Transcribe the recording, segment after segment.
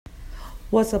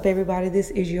What's up, everybody? This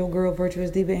is your girl,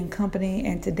 Virtuous Diva and Company,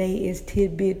 and today is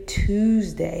Tidbit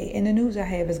Tuesday. And the news I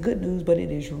have is good news, but it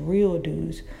is real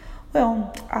news.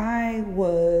 Well, I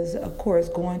was, of course,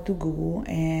 going through Google,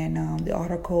 and the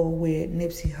article with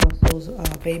Nipsey Hussle's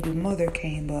baby mother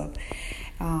came up.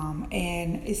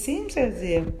 And it seems as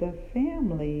if the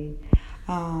family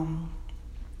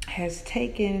has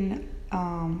taken,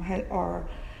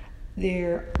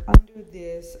 they're under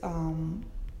this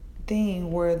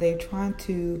thing where they're trying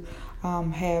to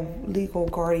have legal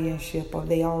guardianship, or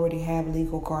they already have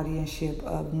legal guardianship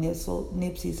of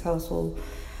Nipsey Hussle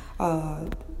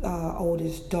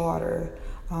oldest daughter,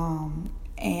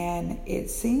 and it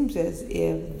seems as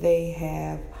if they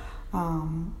have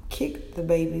kicked the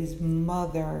baby's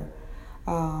mother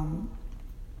out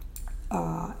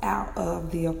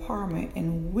of the apartment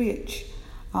in which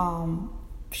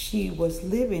she was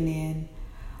living in.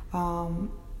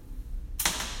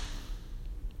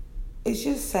 It's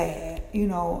just sad,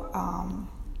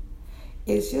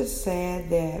 it's just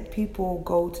sad that people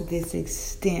go to this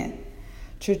extent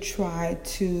to try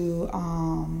to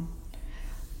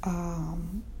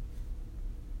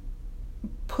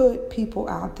put people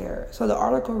out there. So the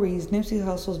article reads, Nipsey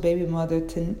Hussle's baby mother,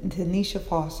 Tanisha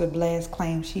Foster, blasts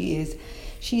claims she is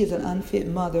an unfit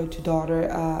mother to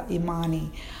daughter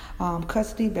Imani.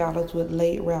 Custody battles with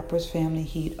late rapper's family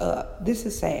heat up. This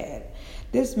is sad.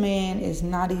 This man is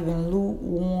not even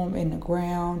lukewarm in the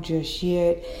ground just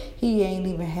yet. He ain't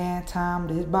even had time.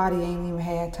 His body ain't even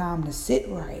had time to sit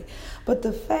right. But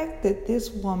the fact that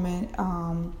this woman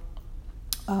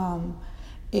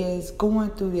is going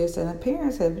through this, and the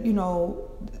parents have,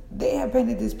 they have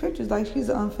painted these pictures like she's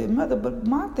an unfit mother. But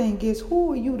my thing is,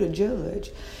 who are you to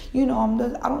judge? I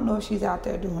don't know if she's out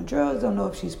there doing drugs. I don't know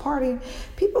if she's partying.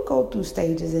 People go through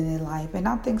stages in their life, and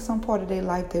I think some part of their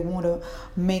life they want to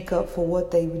make up for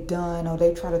what they've done, or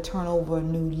they try to turn over a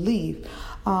new leaf.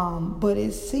 But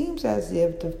it seems as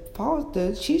if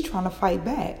she's trying to fight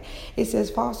back. It says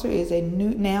Foster is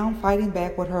now fighting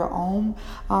back with her own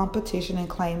petition and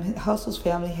claim Hussle's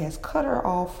family has cut her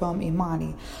off from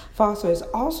Imani. Foster is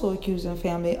also accusing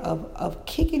family of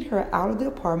kicking her out of the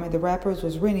apartment the rappers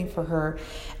was renting for her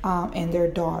and their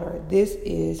daughter. This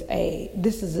is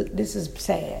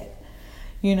sad.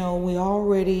 We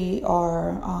already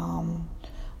are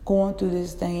going through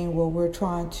this thing where we're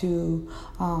trying to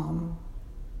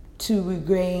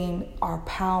regain our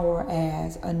power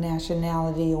as a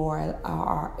nationality or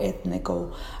our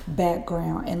ethnical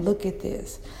background. And look at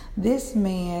this. This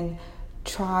man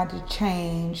tried to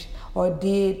change, or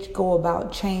did go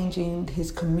about changing,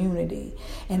 his community.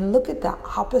 And look at the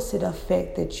opposite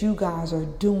effect that you guys are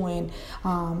doing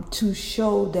to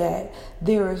show that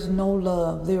there is no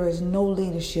love, there is no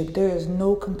leadership, there is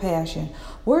no compassion.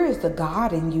 Where is the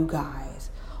God in you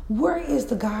guys? Where is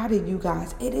the God in you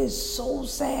guys? It is so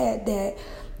sad that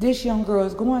this young girl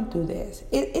is going through this.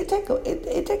 It take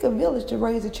a village to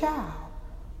raise a child.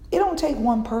 It don't take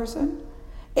one person.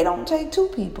 It don't take two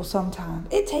people sometimes.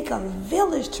 It take a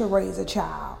village to raise a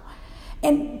child.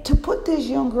 And to put this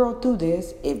young girl through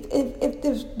this,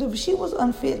 if she was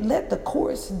unfit, let the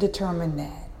courts determine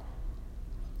that.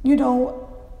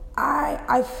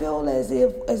 I feel as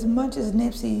if, as much as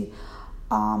Nipsey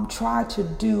tried to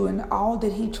do, and all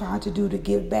that he tried to do to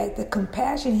give back, the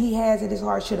compassion he has in his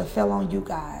heart should have fell on you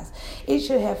guys. It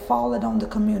should have fallen on the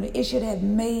community. It should have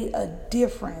made a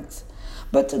difference.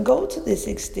 But to go to this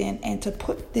extent and to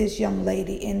put this young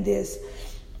lady in this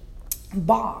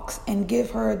box and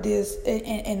give her this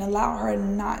and allow her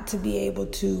not to be able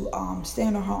to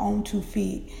stand on her own 2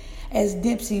 feet, as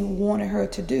Nipsey wanted her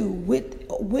to do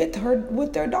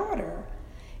with their daughter,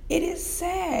 it is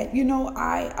sad.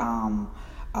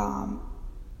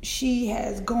 She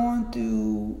has gone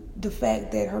through the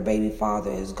fact that her baby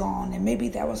father is gone, and maybe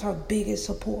that was her biggest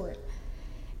support.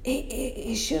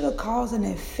 It should have caused an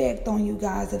effect on you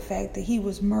guys, the fact that he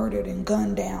was murdered and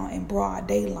gunned down in broad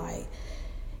daylight.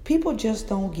 People just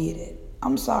don't get it.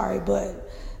 I'm sorry, but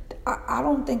I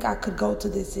don't think I could go to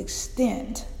this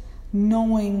extent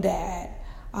knowing that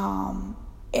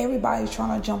everybody's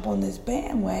trying to jump on this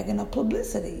bandwagon of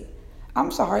publicity. I'm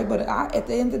sorry, but at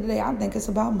the end of the day, I think it's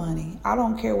about money. I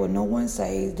don't care what no one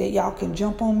says. That y'all can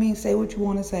jump on me, say what you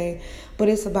want to say, but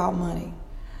it's about money.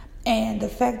 And the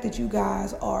fact that you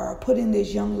guys are putting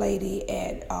this young lady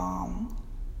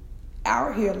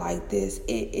out here like this,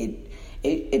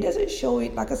 it doesn't show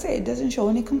it. Like I said, it doesn't show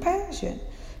any compassion.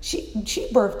 She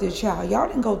birthed this child. Y'all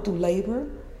didn't go through labor.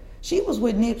 She was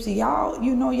with Nipsey. Y'all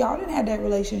didn't have that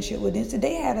relationship with Nipsey.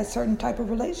 They had a certain type of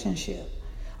relationship,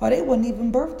 or they wouldn't even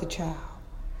birth the child.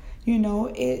 You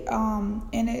know, it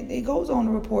goes on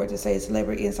the report to say,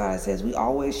 Celebrity Insider says, we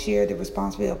always share the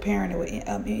responsibility of parenting with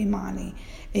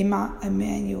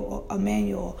Emmanuel,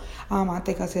 I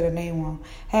think I said her name wrong,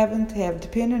 having to have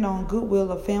depended on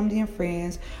goodwill of family and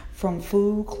friends, from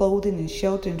food, clothing, and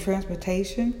shelter and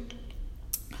transportation.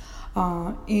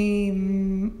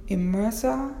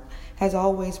 Emersa has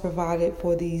always provided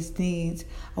for these needs,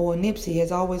 or Nipsey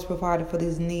has always provided for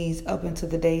these needs up until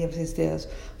the day of his death,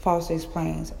 Foster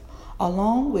explains.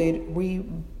 Along with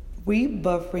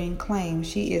rebuffing claims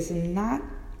she is not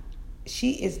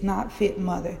fit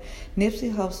mother,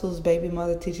 Nipsey Hussle's baby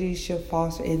mother, Tisha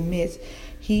Foster, admits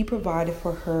he provided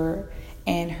for her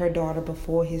and her daughter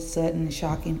before his sudden and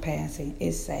shocking passing.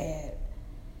 It's sad.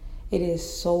 It is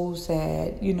so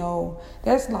sad. You know,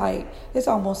 that's like, it's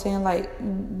almost saying like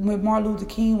when Martin Luther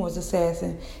King was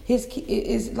assassinated, his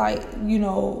kids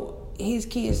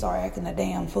started acting a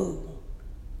damn fool.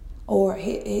 Or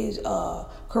his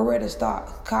Coretta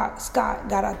Scott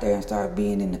got out there and started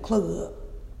being in the club.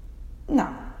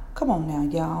 No, come on now,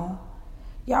 y'all.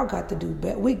 Y'all got to do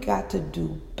better. We got to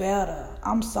do better.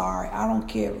 I'm sorry. I don't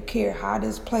care how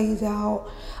this plays out.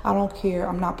 I don't care.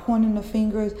 I'm not pointing the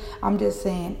fingers. I'm just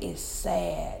saying it's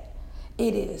sad.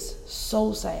 It is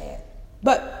so sad.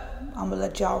 But I'm going to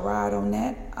let y'all ride on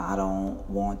that. I don't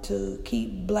want to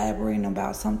keep blabbering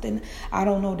about something I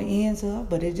don't know the ends of,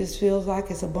 but it just feels like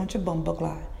it's a bunch of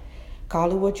bumbucklie.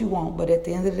 Call it what you want, but at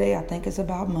the end of the day, I think it's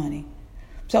about money.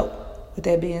 So, with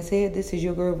that being said, this is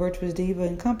your girl, Virtuous Diva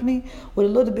and Company, with a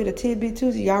little bit of Tidbit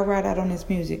Tuesday. Y'all ride out on this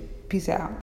music. Peace out.